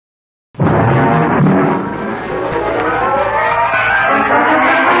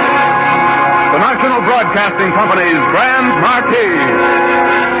National Broadcasting Company's Grand Marquis.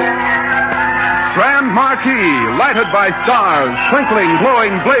 Grand Marquis, lighted by stars, twinkling,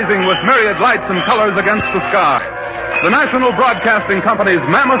 glowing, blazing with myriad lights and colors against the sky. The National Broadcasting Company's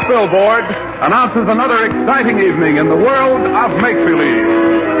mammoth billboard announces another exciting evening in the world of make-believe.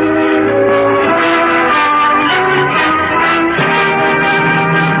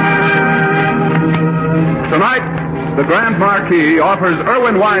 Tonight, the Grand Marquis offers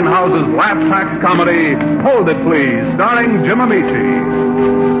Irwin Winehouse's laugh-track comedy, Hold It Please, starring Jim Amici.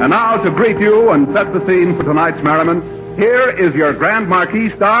 And now, to greet you and set the scene for tonight's merriment, here is your Grand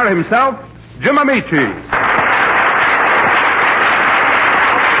Marquis star himself, Jim Amici. Thank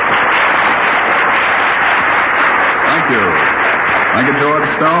you. Thank you, George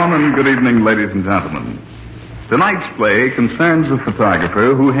Stone, and good evening, ladies and gentlemen. Tonight's play concerns a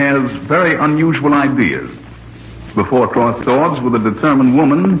photographer who has very unusual ideas. Before crossed swords with a determined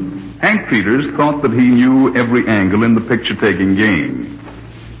woman, Hank Peters thought that he knew every angle in the picture-taking game.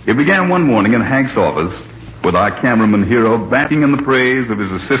 It began one morning in Hank's office with our cameraman hero basking in the praise of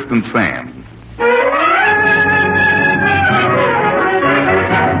his assistant Sam.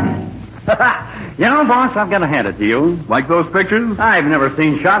 You know, boss, I've got to hand it to you. Like those pictures? I've never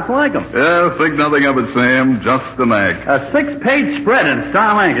seen shots like them. Yeah, think nothing of it, Sam. Just an act. A 6-page spread in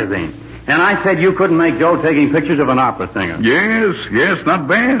Star Magazine. And I said you couldn't make Joe taking pictures of an opera singer. Yes, not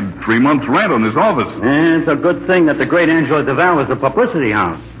bad. 3 months' rent on his office. It's a good thing that the great Angela Duval is a publicity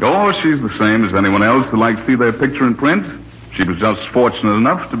hound. Oh, she's the same as anyone else who likes to see their picture in print. She was just fortunate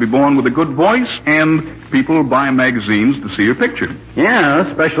enough to be born with a good voice, and people buy magazines to see her picture. Yeah,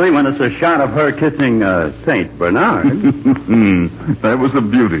 especially when it's a shot of her kissing St. Bernard. That was a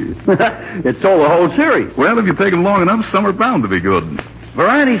beauty. It sold the whole series. Well, if you take them long enough, some are bound to be good.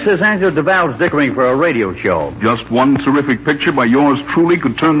 Variety says Angela Duval's dickering for a radio show. Just one terrific picture by yours truly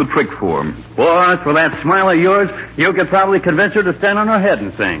could turn the trick for him. Boy, for that smile of yours, you could probably convince her to stand on her head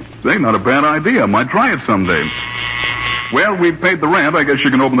and sing. Say, not a bad idea. Might try it someday. Well, we've paid the rent. I guess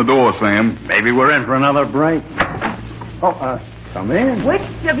you can open the door, Sam. Maybe we're in for another break. Come in. Which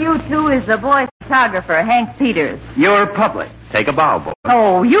of you two is the boy photographer, Hank Peters? You're public. Take a bow, boy.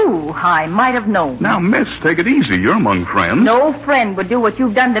 Oh, you. I might have known. Now, miss, take it easy. You're among friends. No friend would do what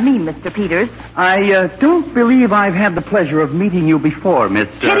you've done to me, Mr. Peters. I don't believe I've had the pleasure of meeting you before, Miss...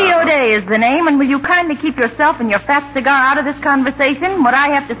 Kitty O'Day is the name, and will you kindly keep yourself and your fat cigar out of this conversation? What I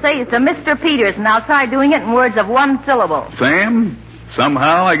have to say is to Mr. Peters, and I'll try doing it in words of one syllable. Sam,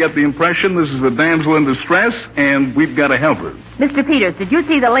 somehow I get the impression this is a damsel in distress, and we've got to help her. Mr. Peters, did you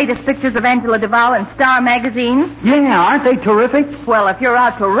see the latest pictures of Angela Duval in Star Magazine? Yeah, aren't they terrific? Well, if you're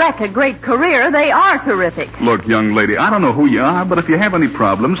out to wreck a great career, they are terrific. Look, young lady, I don't know who you are, but if you have any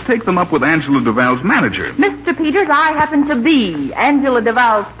problems, take them up with Angela Duval's manager. Mr. Peters, I happen to be Angela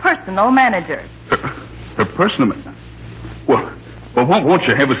Duval's personal manager. Her personal... Well, won't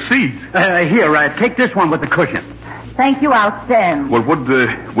you have a seat? Here, take this one with the cushion. Thank you, I'll stand. Well,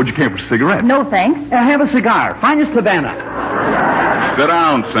 would you care for a cigarette? No, thanks. Have a cigar. Finest Havana. Sit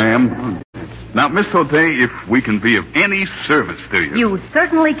down, Sam. Now, Miss O'Day, if we can be of any service to you... You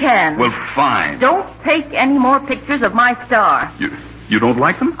certainly can. Well, fine. Don't take any more pictures of my star. You don't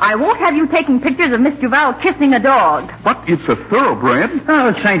like them? I won't have you taking pictures of Miss Duval kissing a dog. But it's a thoroughbred.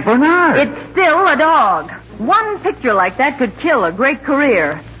 Oh, St. Bernard. It's still a dog. One picture like that could kill a great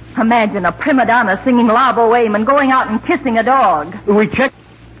career. Imagine a prima donna singing La Boheme and going out and kissing a dog. We checked...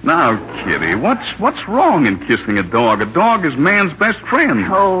 Now, Kitty, what's wrong in kissing a dog? A dog is man's best friend.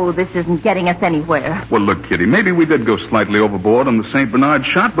 Oh, this isn't getting us anywhere. Well, look, Kitty, maybe we did go slightly overboard on the St. Bernard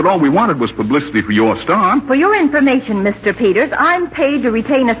shot, but all we wanted was publicity for your star. For your information, Mr. Peters, I'm paid to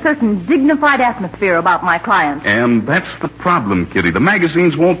retain a certain dignified atmosphere about my clients. And that's the problem, Kitty. The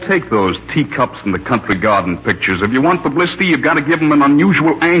magazines won't take those teacups and the country garden pictures. If you want publicity, you've got to give them an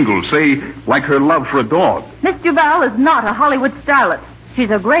unusual angle, say, like her love for a dog. Miss Duval is not a Hollywood starlet. She's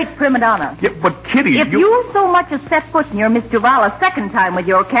a great prima donna. Yeah, but Kitty, if you so much as set foot near Miss Duval a second time with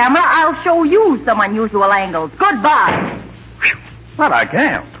your camera, I'll show you some unusual angles. Goodbye. But I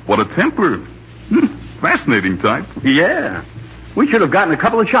can't. What a temper. Fascinating type. Yeah. We should have gotten a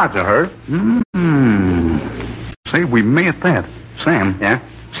couple of shots of her. Say, we may at that. Sam. Yeah?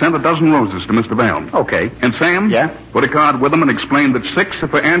 Send a dozen roses to Miss Duval. Okay. And Sam? Yeah? Put a card with them and explain that 6 are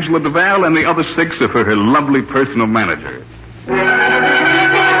for Angela Duval and the other 6 are for her lovely personal manager.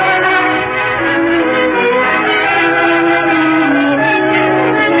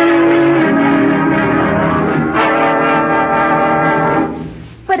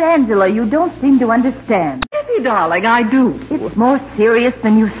 But, Angela, you don't seem to understand. If he really, darling, I do. It's more serious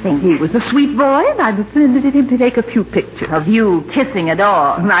than you think. He was a sweet boy, and I permitted him to take a few pictures. Of you kissing a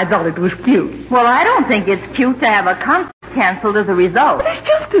dog. And I thought it was cute. Well, I don't think it's cute to have a concert canceled as a result. It's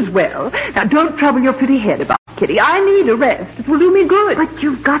just as well. Now, don't trouble your pretty head about it, Kitty. I need a rest. It will do me good. But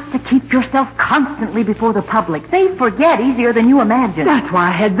you've got to keep yourself constantly before the public. They forget easier than you imagine. That's why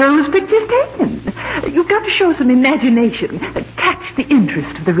I had those pictures taken. You've got to show some imagination. Catch the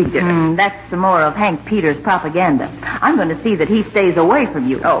interest of the reader. That's more of Hank Peters' propaganda. I'm going to see that he stays away from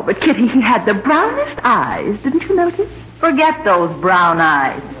you. Oh, but Kitty, he had the brownest eyes. Didn't you notice? Forget those brown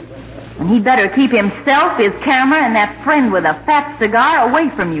eyes. And he'd better keep himself, his camera, and that friend with a fat cigar away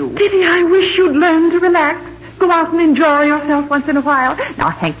from you. Kitty, I wish you'd learn to relax. Go out and enjoy yourself once in a while.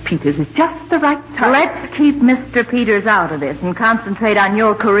 Now, Hank Peters is just the right time. Let's keep Mr. Peters out of this and concentrate on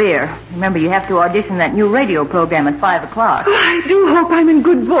your career. Remember, you have to audition that new radio program at 5 o'clock. Oh, I do hope I'm in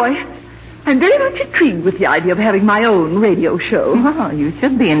good voice. I'm very much intrigued with the idea of having my own radio show. Oh, you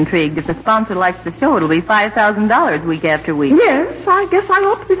should be intrigued. If the sponsor likes the show, it'll be $5,000 week after week. Yes, I guess I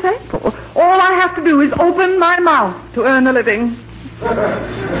ought to be thankful. All I have to do is open my mouth to earn a living.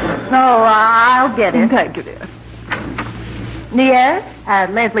 Oh, I'll get it. Thank you, dear. Yes?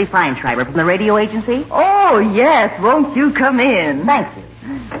 Leslie Feinschreiber from the radio agency. Oh, yes. Won't you come in? Thank you.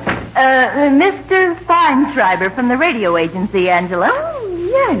 Mr. Feinschreiber from the radio agency, Angela. Oh,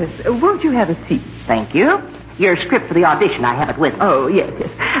 yes. Won't you have a seat? Thank you. Your script for the audition, I have it with me. Oh, yes.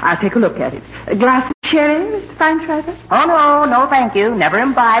 I'll take a look at it. A glass of sherry, Mr. Feinschreiber? Oh, no, thank you. Never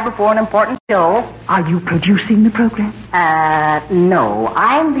imbibe before an important show. Are you producing the program? No.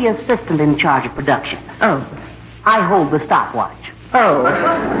 I'm the assistant in charge of production. Oh. I hold the stopwatch. Oh.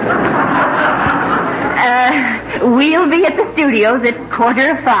 We'll be at the studios at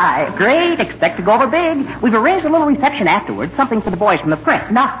 5:15. Great. Expect to go over big. We've arranged a little reception afterwards, something for the boys from the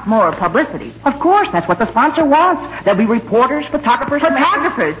print. Not more publicity. Of course, that's what the sponsor wants. There'll be reporters, photographers.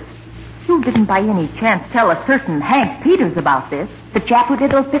 Photographers? You didn't by any chance tell a certain Hank Peters about this? The chap who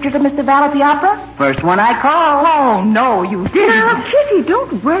did those pictures of Mr. Val at the opera? First one I called. Oh, no, you didn't. Now, Kitty,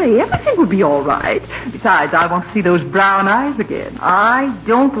 don't worry. Everything will be all right. Besides, I want to see those brown eyes again. I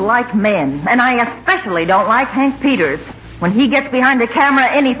don't like men, and I especially don't like Hank Peters. When he gets behind the camera,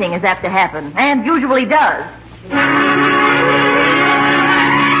 anything is apt to happen, and usually does.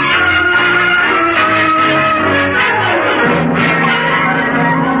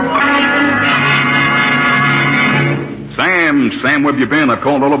 Sam, where have you been? I've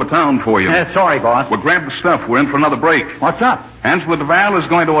called all over town for you. Sorry, boss. Well, grab the stuff. We're in for another break. What's up? Angela Duval is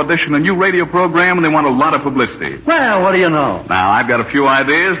going to audition a new radio program, and they want a lot of publicity. Well, what do you know? Now, I've got a few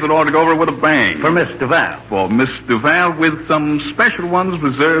ideas that ought to go over with a bang. For Miss Duval. For Miss Duval, with some special ones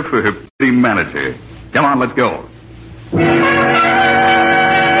reserved for her pretty manager. Come on, let's go.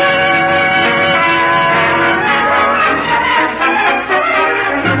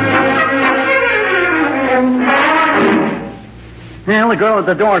 Well, the girl at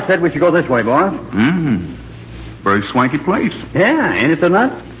the door said we should go this way, boss. Very swanky place. Yeah, ain't it the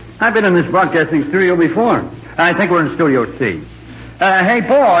nuts? I've been in this broadcasting studio before. I think we're in Studio C. Hey,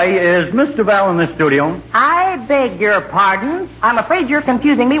 boy, is Miss Duval in this studio? I beg your pardon. I'm afraid you're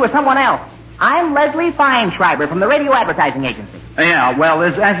confusing me with someone else. I'm Leslie Feinschreiber from the radio advertising agency. Yeah, well,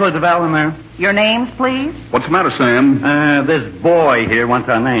 is Angela Duval in there? Your names, please? What's the matter, Sam? This boy here wants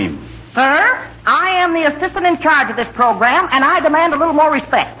our name. Sir, I am the assistant in charge of this program, and I demand a little more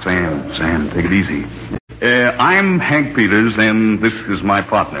respect. Sam, take it easy. I'm Hank Peters, and this is my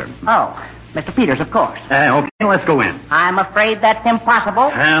partner. Oh, Mr. Peters, of course. Okay, let's go in. I'm afraid that's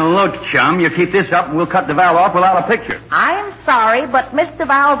impossible. Look, chum, you keep this up and we'll cut Duval off without a picture. I'm sorry, but Miss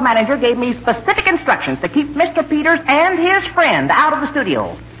Duval's manager gave me specific instructions to keep Mr. Peters and his friend out of the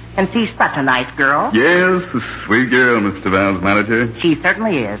studio. And she's such a nice girl. Yes, a sweet girl, Miss Duval's manager. She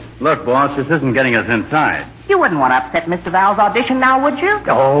certainly is. Look, boss, this isn't getting us inside. You wouldn't want to upset Miss Duval's audition now, would you?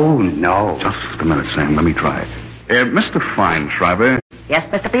 Oh, no. Just a minute, Sam. Let me try. Mr. Feinschreiber. Yes,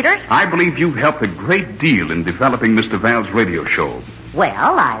 Mr. Peters? I believe you've helped a great deal in developing Mr. Val's radio show.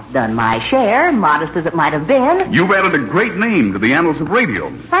 Well, I've done my share, modest as it might have been. You've added a great name to the annals of radio.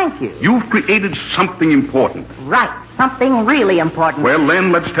 Thank you. You've created something important. Right. Something really important. Well,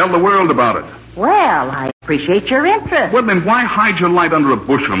 then, let's tell the world about it. Well, I appreciate your interest. Well, then, why hide your light under a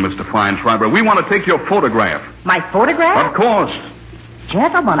bushel, Mr. Feinschreiber? We want to take your photograph. My photograph? Of course.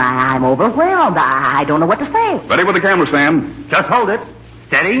 Gentlemen, I'm overwhelmed. I don't know what to say. Ready with the camera, Sam. Just hold it.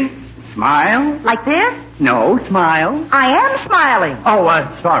 Steady. Smile. Like this? No, smile. I am smiling.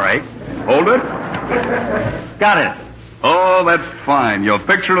 Oh, sorry. Hold it. Got it. Oh, that's fine. Your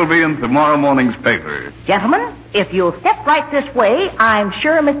picture will be in tomorrow morning's paper. Gentlemen, If you'll step right this way, I'm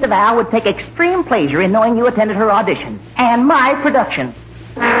sure Mr. Val would take extreme pleasure in knowing you attended her audition and my production.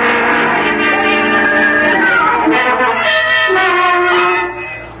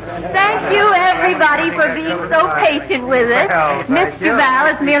 Thank you, everybody, for being so patient with us. Mr.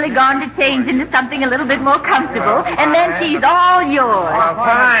 Val has merely gone to change into something a little bit more comfortable, and then she's all yours.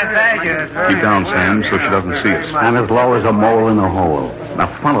 Fine, thank you. Keep down, Sam, so she doesn't see us. I'm as low as a mole in a hole. Now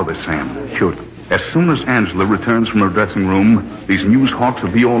follow this, Sam. Shoot. As soon as Angela returns from her dressing room, these news hawks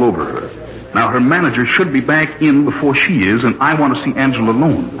will be all over her. Now, her manager should be back in before she is, and I want to see Angela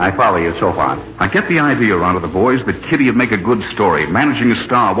alone. I follow you so far. I get the idea out of the boys that Kitty would make a good story, managing a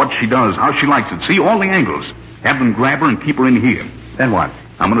star, what she does, how she likes it. See all the angles. Have them grab her and keep her in here. Then what?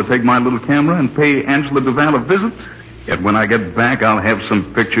 I'm going to take my little camera and pay Angela Duval a visit. Yet when I get back, I'll have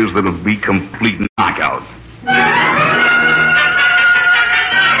some pictures that'll be complete knockouts.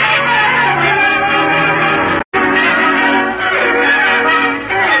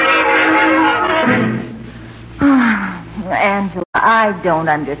 Angela, I don't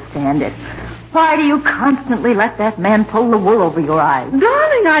understand it. Why do you constantly let that man pull the wool over your eyes?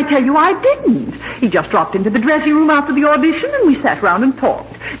 Darling, I tell you, I didn't. He just dropped into the dressing room after the audition, and we sat round and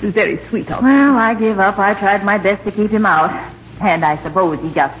talked. It was very sweet of him. Well, I give up. I tried my best to keep him out. And I suppose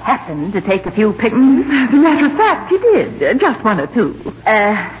he just happened to take a few pictures. As a matter of fact, he did. Just one or two.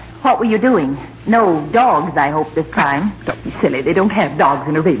 What were you doing? No dogs, I hope, this time. Don't be silly. They don't have dogs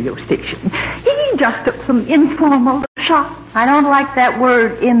in a radio station. He just took some informal shots. I don't like that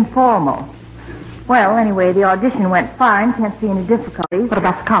word, informal. Well, anyway, the audition went fine. Can't see any difficulties. What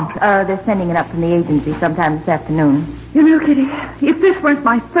about the contract? They're sending it up from the agency sometime this afternoon. You know, Kitty, if this weren't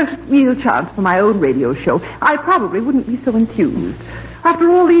my first real chance for my own radio show, I probably wouldn't be so enthused.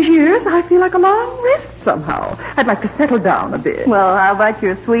 After all these years, I feel like a long rest somehow. I'd like to settle down a bit. Well, how about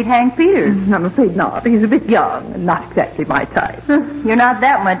your sweet Hank Peters? I'm afraid not. He's a bit young and not exactly my type. You're not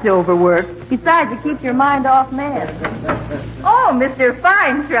that much overworked. Besides, it keeps your mind off men. Oh, Mr.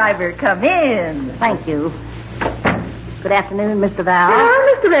 Feinschreiber, come in. Thank you. Good afternoon, Mr. Val.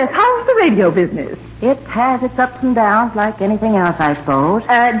 Mr. S., how's the radio business? It has its ups and downs like anything else, I suppose.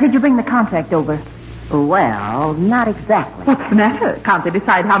 Did you bring the contract over? Well, not exactly. What's the matter? Can't they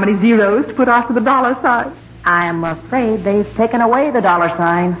decide how many zeros to put after the dollar sign? I'm afraid they've taken away the dollar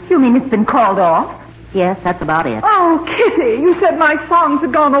sign. You mean it's been called off? Yes, that's about it. Oh, Kitty, you said my songs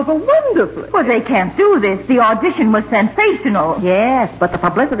had gone over wonderfully. Well, they can't do this. The audition was sensational. Yes, but the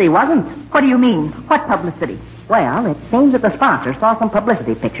publicity wasn't. What do you mean? What publicity? Well, it seems that the sponsor saw some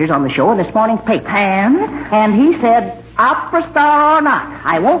publicity pictures on the show in this morning's paper. And he said, opera star or not,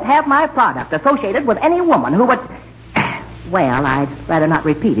 I won't have my product associated with any woman who would... Well, I'd rather not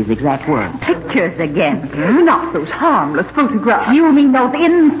repeat his exact words. Pictures again. Not those harmless photographs. You mean those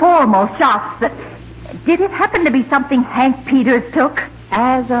informal shots that... Did it happen to be something Hank Peters took?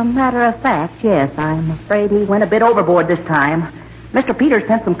 As a matter of fact, yes, I'm afraid he went a bit overboard this time. Mr. Peters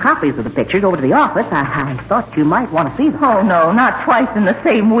sent some copies of the pictures over to the office. I thought you might want to see them. Oh, no, not twice in the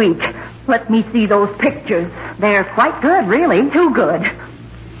same week. Let me see those pictures. They're quite good, really. Too good.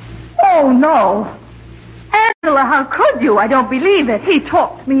 Oh, no. Angela, how could you? I don't believe it. He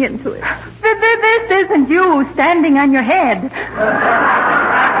talked me into it. This isn't you standing on your head.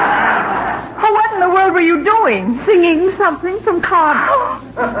 What in the world were you doing? Singing something from card.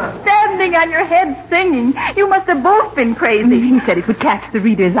 Standing on your head singing. You must have both been crazy. He said it would catch the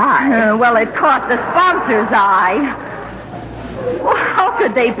reader's eye. Well, it caught the sponsor's eye. Well, how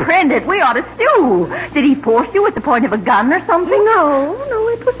could they print it? We ought to sue. Did he force you at the point of a gun or something? No,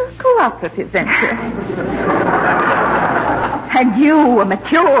 it was a cooperative venture. And you, a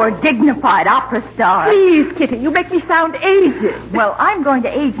mature, dignified opera star. Please, Kitty, you make me sound aged. Well, I'm going to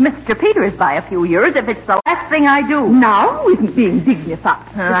age Mr. Peters by a few years if it's the last thing I do. Now isn't being dignified.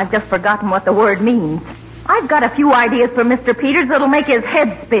 I've just forgotten what the word means. I've got a few ideas for Mr. Peters that'll make his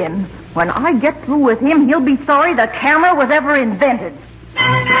head spin. When I get through with him, he'll be sorry the camera was ever invented.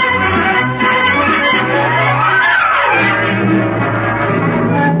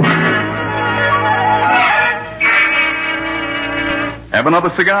 Have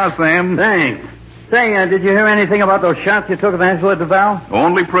another cigar, Sam. Thanks. Say, did you hear anything about those shots you took of Angela Duval?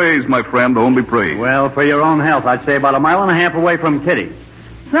 Only praise, my friend, only praise. Well, for your own health, I'd say about 1.5 miles away from Kitty.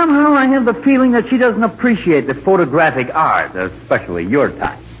 Somehow I have the feeling that she doesn't appreciate the photographic art, especially your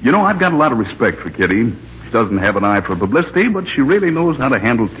type. You know, I've got a lot of respect for Kitty. She doesn't have an eye for publicity, but she really knows how to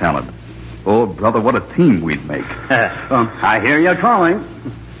handle talent. Oh, brother, what a team we'd make. I hear you calling.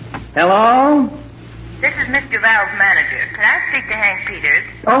 Hello? This is Mr. Val's manager. Can I speak to Hank Peters?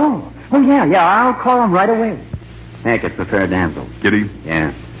 Oh, yeah, I'll call him right away. Hank, it's the fair damsel. Kitty?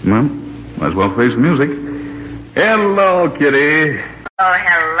 Yeah. Well, might as well face the music. Hello, Kitty. Oh,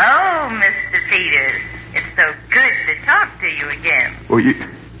 hello, Mr. Peters. It's so good to talk to you again. Oh,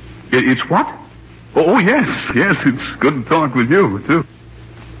 it's what? Oh, yes, it's good to talk with you, too.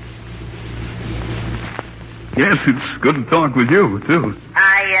 Yes, it's good to talk with you, too.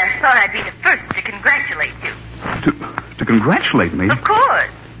 I thought I'd be the first to congratulate you. To congratulate me? Of course.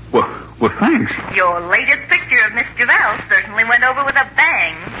 Well, thanks. Your latest picture of Mr. Val certainly went over with a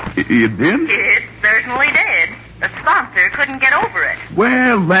bang. It did? It certainly did. The sponsor couldn't get over it.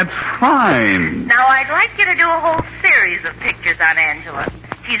 Well, that's fine. Now, I'd like you to do a whole series of pictures on Angela.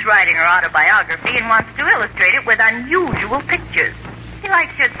 She's writing her autobiography and wants to illustrate it with unusual pictures. She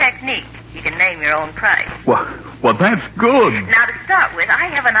likes your technique. You can name your own price. Well, that's good. Now, to start with, I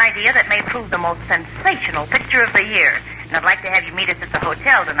have an idea that may prove the most sensational picture of the year. And I'd like to have you meet us at the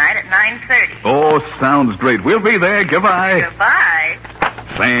hotel tonight at 9:30. Oh, sounds great. We'll be there. Goodbye. Goodbye.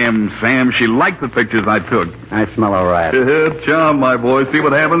 Sam, she liked the pictures I took. I smell a rat. Charm, my boy. See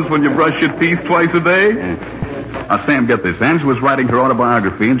what happens when you brush your teeth twice a day? Now, Sam, get this. Angela's writing her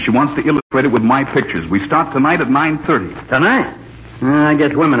autobiography, and she wants to illustrate it with my pictures. We start tonight at 9:30. Tonight? I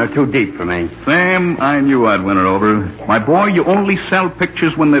guess women are too deep for me. Sam, I knew I'd win her over. My boy, you only sell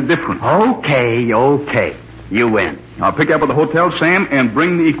pictures when they're different. Okay. You win. I'll pick you up at the hotel, Sam, and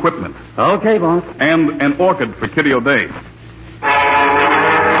bring the equipment. Okay, boss. And an orchid for Kitty O'Day.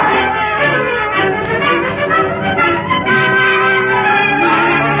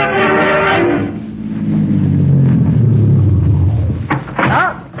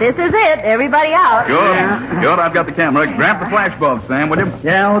 This is it. Everybody out. Good. I've got the camera. Grab the flash bulb, Sam, will you?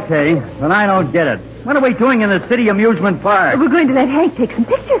 Yeah, okay. But I don't get it. What are we doing in the city amusement park? We're going to let Hank take some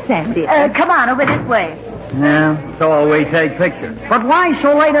pictures, Sandy. Come on, over this way. Yeah, so we take pictures. But why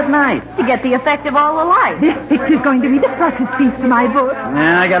so late at night? To get the effect of all the lights. This picture's going to be the frontispiece to my book.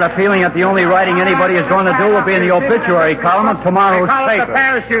 Yeah, I got a feeling that the only writing anybody is going to do will be in the obituary column of tomorrow's paper. The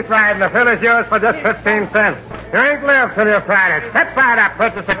parachute ride, and the fill is yours for just 15 cents. You ain't live till you're Friday. Step right up,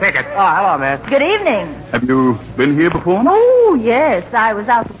 purchase a ticket. Oh, hello, man. Good evening. Have you been here before? Oh, yes. I was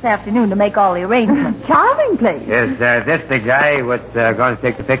out this afternoon to make all the arrangements. Charming place. Is this the guy what's going to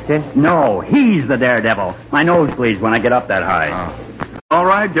take the picture? No, he's the daredevil. My nose bleeds when I get up that high. All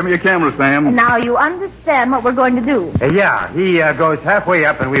right, give me your camera, Sam. Now, you understand what we're going to do. Yeah, he goes halfway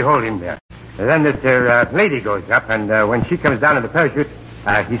up, and we hold him there. And then this lady goes up, and when she comes down in the parachute,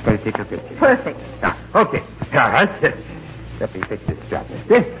 he's going to take her picture. Perfect. Okay. All right. Let me fix this strap. That's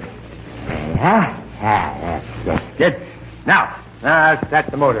good. Now, start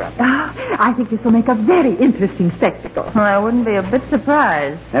the motor up. I think this will make a very interesting spectacle. Well, I wouldn't be a bit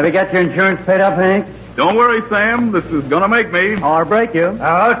surprised. Have you got your insurance paid up, Hank? Don't worry, Sam. This is going to make me. Or break you.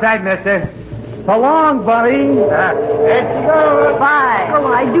 Hold tight, mister. So long, buddy. Let's go. Bye.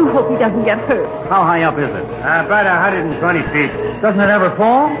 Oh, I do hope he doesn't get hurt. How high up is it? About 120 feet. Doesn't it ever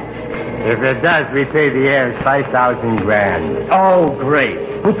fall? If it does, we pay the heirs 5,000 grand. Oh, great.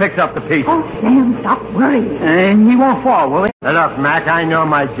 Who picks up the pieces? Oh, Sam, stop worrying. And he won't fall, will he? Look, Mac, I know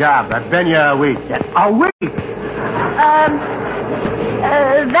my job. I've been here a week. A week?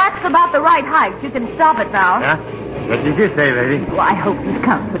 That's about the right height. You can stop it now. Huh? What did you say, lady? Oh, I hope he's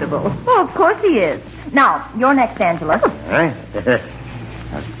comfortable. Oh, of course he is. Now, you're next, Angela. Huh?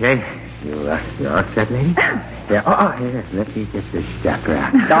 Okay. You're all set, lady? Yeah. Here. Let me get this strap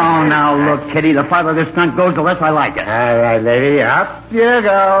around. Oh, now, look, Kitty, the farther this stunt goes, the less I like it. All right, lady. Up you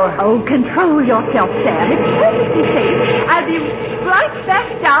go. Oh, control yourself, Sam. It's perfectly safe. I'll be right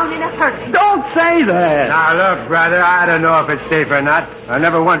back down in a hurry. Don't say that. Now, look, brother, I don't know if it's safe or not. I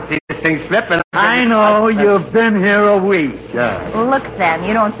never once seen this thing slip, and I know. You've been here a week. Well, look, Sam,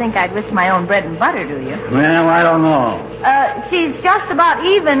 you don't think I'd risk my own bread and butter, do you? Well, I don't know. She's just about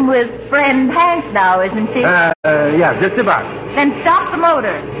even with friend Hank now, isn't she? Yeah, just about. Then stop the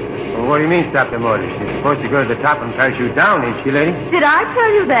motor. Well, what do you mean, stop the motor? She's supposed to go to the top and parachute down, ain't she, lady? Did I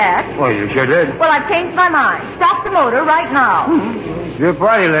tell you that? Well, you sure did. Well, I've changed my mind. Stop the motor right now. It's your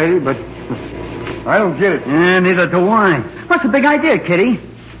party, lady, but I don't get it. Neither do I. What's the big idea, Kitty?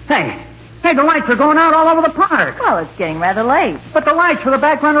 Hey, the lights are going out all over the park. Well, it's getting rather late. But the lights for the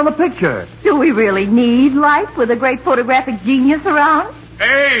background of the picture. Do we really need lights with a great photographic genius around?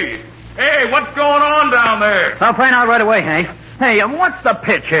 Hey, what's going on down there? I'll find out right away, Hank. Hey, what's the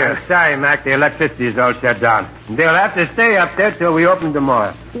pitch here? I'm sorry, Mac. The electricity is all shut down. They'll have to stay up there till we open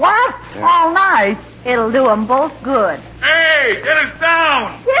tomorrow. What? All night? It'll do them both good. Hey, get us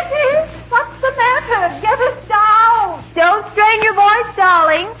down! Kitty, what's the matter? Get us down. Don't strain your voice,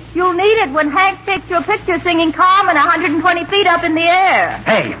 darling. You'll need it when Hank takes your picture singing Carmen 120 feet up in the air.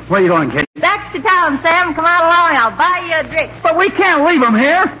 Hey, where are you going, Kitty? Back to town, Sam. Come on along. I'll buy you a drink. But we can't leave him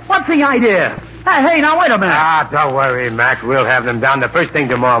here. What's the idea? Hey, now wait a minute. Ah, don't worry, Mac. We'll have them down the first thing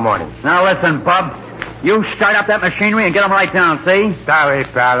tomorrow morning. Now listen, Bub. You start up that machinery and get them right down, see? Sorry,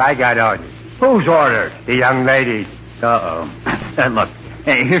 pal. I got orders. Whose orders? The young ladies. Uh-oh. Look,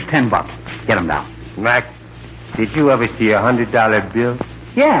 hey, here's $10. Get them down. Mac, did you ever see $100 bill?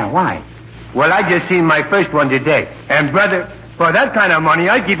 Yeah, why? Well, I just seen my first one today. And, brother, for that kind of money,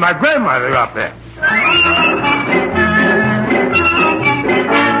 I'd keep my grandmother up there.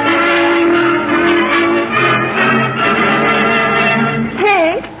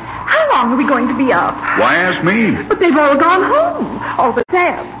 Hey, how long are we going to be up? Why ask me? But they've all gone home. All but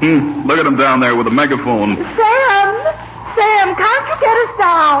Sam. Look at him down there with a megaphone. Sam, can't you get us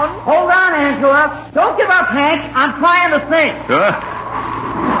down? Hold on, Angela. Don't give up, Hank. I'm trying to think.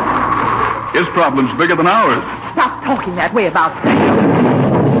 His problem's bigger than ours. Stop talking that way about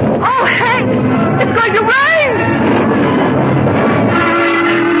Sam. Oh, Hank, it's going to rain.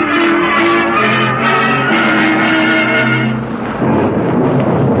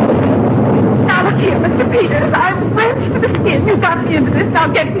 Now, look here, Mr. Peters. I'm wrenched to the skin. You got me into this. Now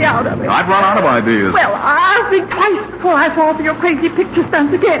get me out of it. I've run out of ideas. Well, I'll think twice before I fall for your crazy picture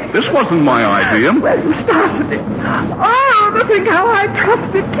stunts again. This wasn't my idea. Well, you started it. Oh, to think how I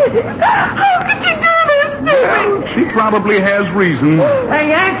trusted Kitty. How could you do this to me? She probably has reason.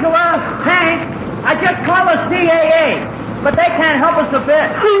 Hey, Angela, Hank, I just called the CAA, but they can't help us a bit.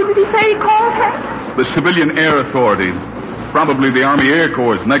 Who did he say he called her? The Civilian Air Authority. Probably the Army Air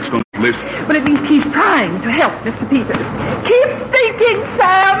Corps is next on the list. But at least he's trying to help, Mr. Peters. Keep thinking,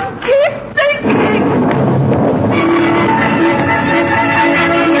 Sam. Keep thinking.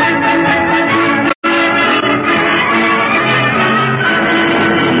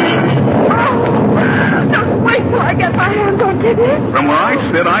 Just wait till I get my hands on Kitty. From where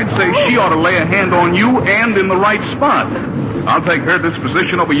I sit, I'd say she ought to lay a hand on you and in the right spot. I'll take her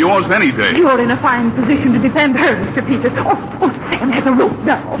disposition over yours any day. You're in a fine position to defend her, Mr. Peters. Oh, Sam has a rope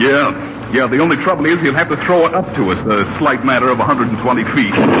now. Yeah, the only trouble is you'll have to throw it up to us, a slight matter of 120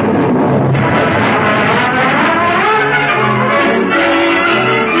 feet.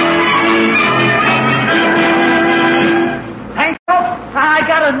 Hank, I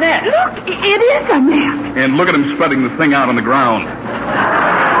got a net. Look, it is a net. And look at him spreading the thing out on the ground.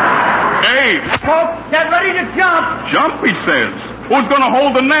 Hey! Folks, get ready to jump. Jump, he says. Who's going to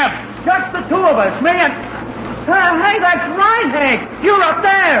hold the net? Just the two of us, me and... hey, that's right, Hank. You're up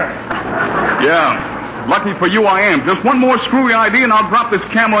there. Yeah. Lucky for you, I am. Just one more screwy idea and I'll drop this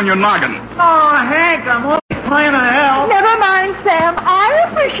camera on your noggin. Oh, Hank, I'm only trying to help. Never mind, Sam. I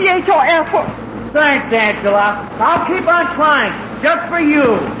appreciate your effort. Thanks, Angela. I'll keep on trying, just for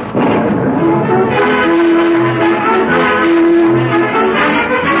you.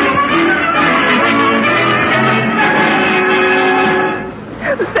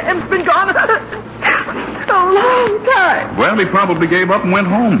 Sam's been gone a long time. Well, he probably gave up and went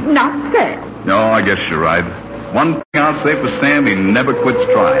home. Not Sam. No, I guess you're right. One thing I'll say for Sam, he never quits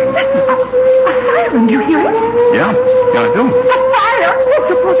trying. A siren, do you hear it? Yeah, I do. A fire! Oh,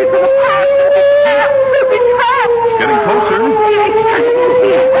 suppose it's in the park. We'll be trapped. Getting closer.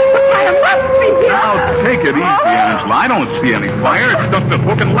 The fire must be here. Now, take it easy, Angela. I don't see any fire. It's just a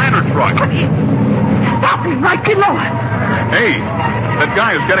hook and ladder truck. Stop him right below us. Hey, that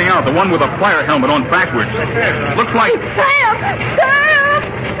guy is getting out, the one with a fire helmet on backwards. Looks like... Sam!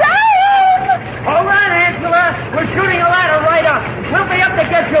 All right, Angela. We're shooting a ladder right up. We'll be up to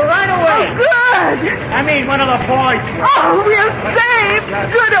get you right away. Good! I mean, one of the boys. Oh, we're saved!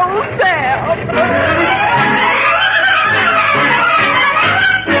 Good old Sam!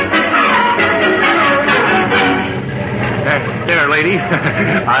 There, lady.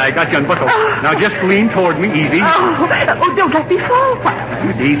 I got you unbuckled. Now just lean toward me, easy. Oh, don't let me fall,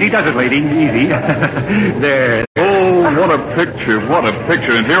 Father. Easy does it, lady. Easy. There. Oh, what a picture,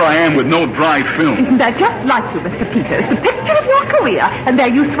 And here I am with no dry film. Isn't that just like you, Mr. Peters? The picture of your career, and there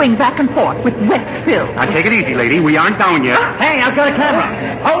you swing back and forth with wet film. Now take it easy, lady. We aren't down yet. Hey, I've got a camera.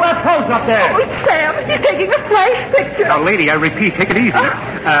 Hold that pose up there. Oh, it's Sam. He's taking a flash picture. Now, lady, I repeat, take it easy.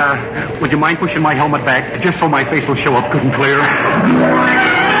 Would you mind pushing my helmet back, just so my face will show up good and clear?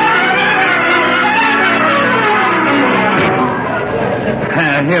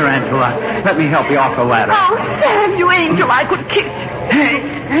 Here, Angela. Let me help you off the ladder. Oh, Sam, you angel. I could kiss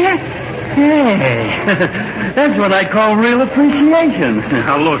you. Hey, that's what I call real appreciation.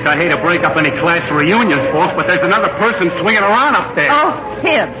 Now, look, I hate to break up any class reunions, folks, but there's another person swinging around up there. Oh,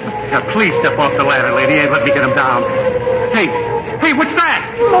 him. Now, please step off the ladder, lady, and let me get him down. Hey, Hey, what's that?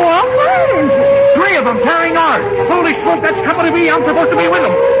 More flames. 3 of them carrying ours. Holy smoke, that's Company B. I'm supposed to be with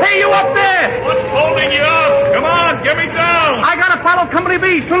them. Hey, you up there! What's holding you up? Come on, get me down. I gotta follow Company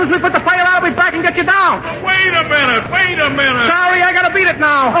B. As soon as we put the fire out, I'll be back and get you down. Wait a minute. Sorry, I gotta beat it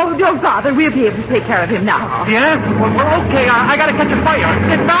now. Oh, don't bother. We'll be able to take care of him now. Yeah? Well, we're okay. I gotta catch a fire.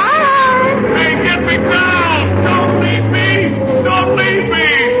 Goodbye. Hey, get me down. Don't leave me. Don't leave me.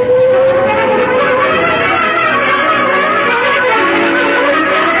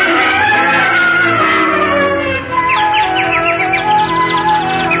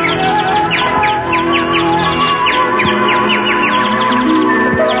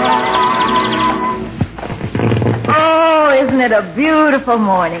 Isn't it a beautiful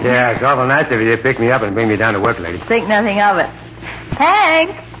morning? Yeah, it's awful nice of you to pick me up and bring me down to work, lady. Think nothing of it.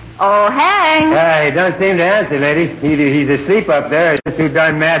 Hank! Oh, Hank! He don't seem to answer, lady. Either he's asleep up there or he's too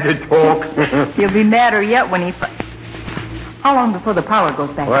darn mad to talk. He'll be madder yet when he... How long before the power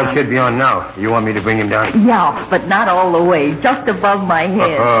goes back Well, on? it should be on now. You want me to bring him down? Yeah, but not all the way. Just above my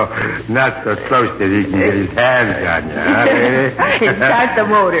head. Oh, not so close that he can get his hands on you, huh, lady? Start the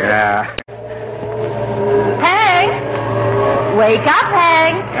motor. Yeah. Hank! Wake up,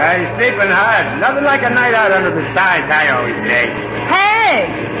 Hank! He's sleeping hard. Nothing like a night out under the stars, I always say. Hank!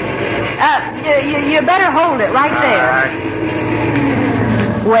 You better hold it right there.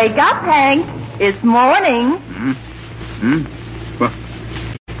 Wake up, Hank. It's morning.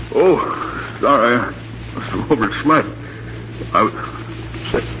 Oh, sorry. I must have overslept.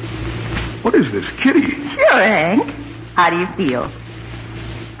 What is this, Kitty? Sure, Hank. How do you feel?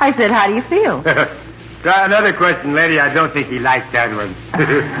 I said, how do you feel? Try another question, lady. I don't think he likes that one.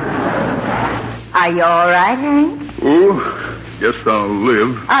 Are you all right, Hank? Oh, guess I'll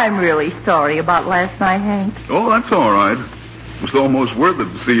live. I'm really sorry about last night, Hank. Oh, that's all right. It was almost worth it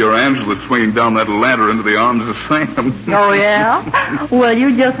to see your Angela swinging down that ladder into the arms of Sam. Oh, yeah? Well,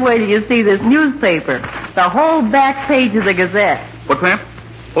 you just wait till you see this newspaper. The whole back page of the Gazette. What's that?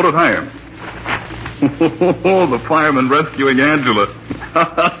 Hold it higher. Oh, the fireman rescuing Angela.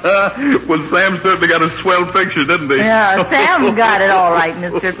 Well, Sam certainly got a swell picture, didn't he? Yeah, Sam got it all right,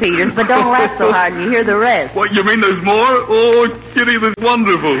 Mr. Peters, but don't laugh so hard. You hear the rest. What, you mean there's more? Oh, Kitty, that's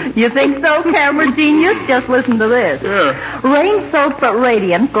wonderful. You think so, camera genius? Just listen to this. Yeah. Rain-soaked but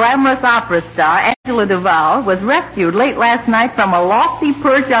radiant, glamorous opera star Angela Duval was rescued late last night from a lofty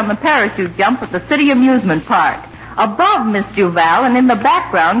perch on the parachute jump at the City Amusement Park. Above Miss Duval and in the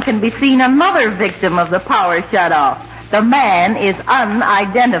background can be seen another victim of the power shutoff. The man is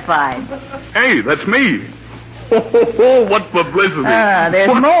unidentified. Hey, that's me. Oh, what publicity. There's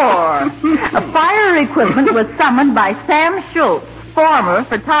more. Fire equipment was summoned by Sam Schultz, former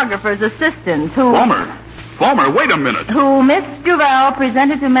photographer's assistant, who... Former, wait a minute. Who Miss Duval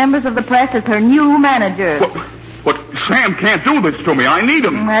presented to members of the press as her new manager. What? Sam can't do this to me. I need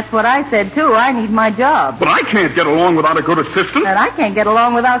him. That's what I said, too. I need my job. But I can't get along without a good assistant. And I can't get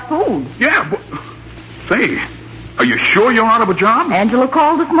along without food. Yeah, but... Say, are you sure you're out of a job? Angela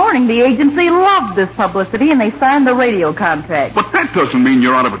called this morning. The agency loved this publicity, and they signed the radio contract. But that doesn't mean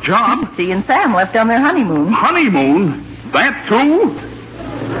you're out of a job. She and Sam left on their honeymoon. Honeymoon? That,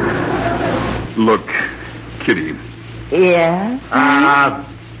 too? Look, Kitty. Yes?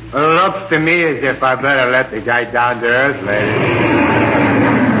 Looks to me as if I better let the guy down to earth, lady.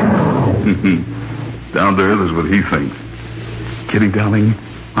 Down to earth is what he thinks. Kitty, darling,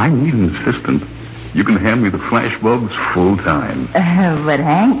 I need an assistant. You can hand me the flash bulbs full time. But,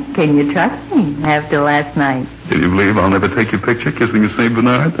 Hank, can you trust me after last night? Can you believe I'll never take your picture kissing a St.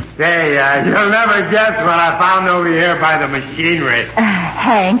 Bernard? Say, you'll never guess what I found over here by the machinery.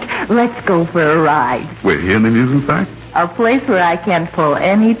 Hank, let's go for a ride. We're here in the amusement park? A place where I can't pull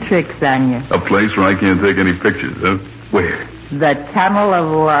any tricks on you. A place where I can't take any pictures, huh? Where? The Tunnel of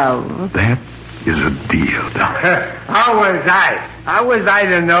Love. That is a deal, darling. How was I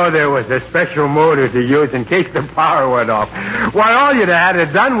to know there was a special motor to use in case the power went off? Why, all you'd have had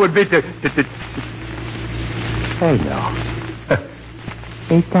it done would be to... Hey, no.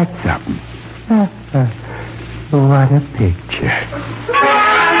 Ain't that something? What a picture.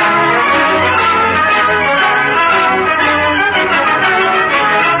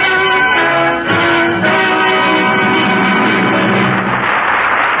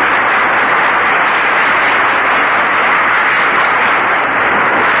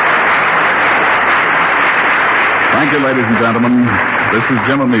 Thank you, ladies and gentlemen. This is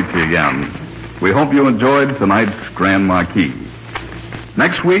Jim Amici again. We hope you enjoyed tonight's Grand Marquis.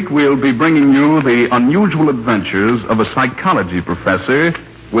 Next week, we'll be bringing you the unusual adventures of a psychology professor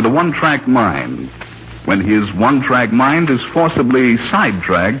with a one-track mind. When his one-track mind is forcibly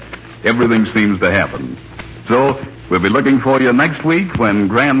sidetracked, everything seems to happen. So we'll be looking for you next week when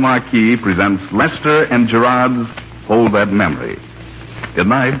Grand Marquis presents Lester and Gerard's Hold That Memory. Good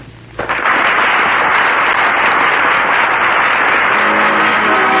night.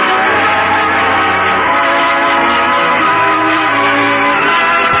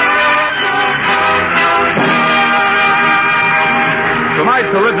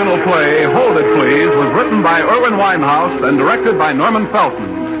 Tonight's original play, Hold It Please, was written by Irwin Winehouse and directed by Norman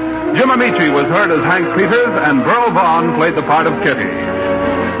Felton. Jim Amici was heard as Hank Peters, and Burl Vaughn played the part of Kitty.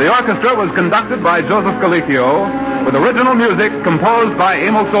 The orchestra was conducted by Joseph Galicchio, with original music composed by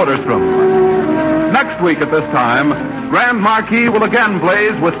Emil Soderstrom. Next week at this time, Grand Marquis will again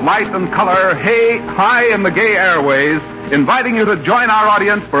blaze with light and color high in the gay airways, inviting you to join our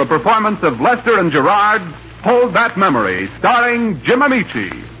audience for a performance of Lester and Gerard's Hold That Memory, starring Jim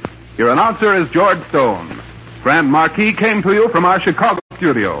Amici. Your announcer is George Stone. Grand Marquis came to you from our Chicago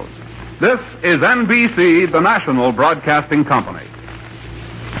studios. This is NBC, the national broadcasting company.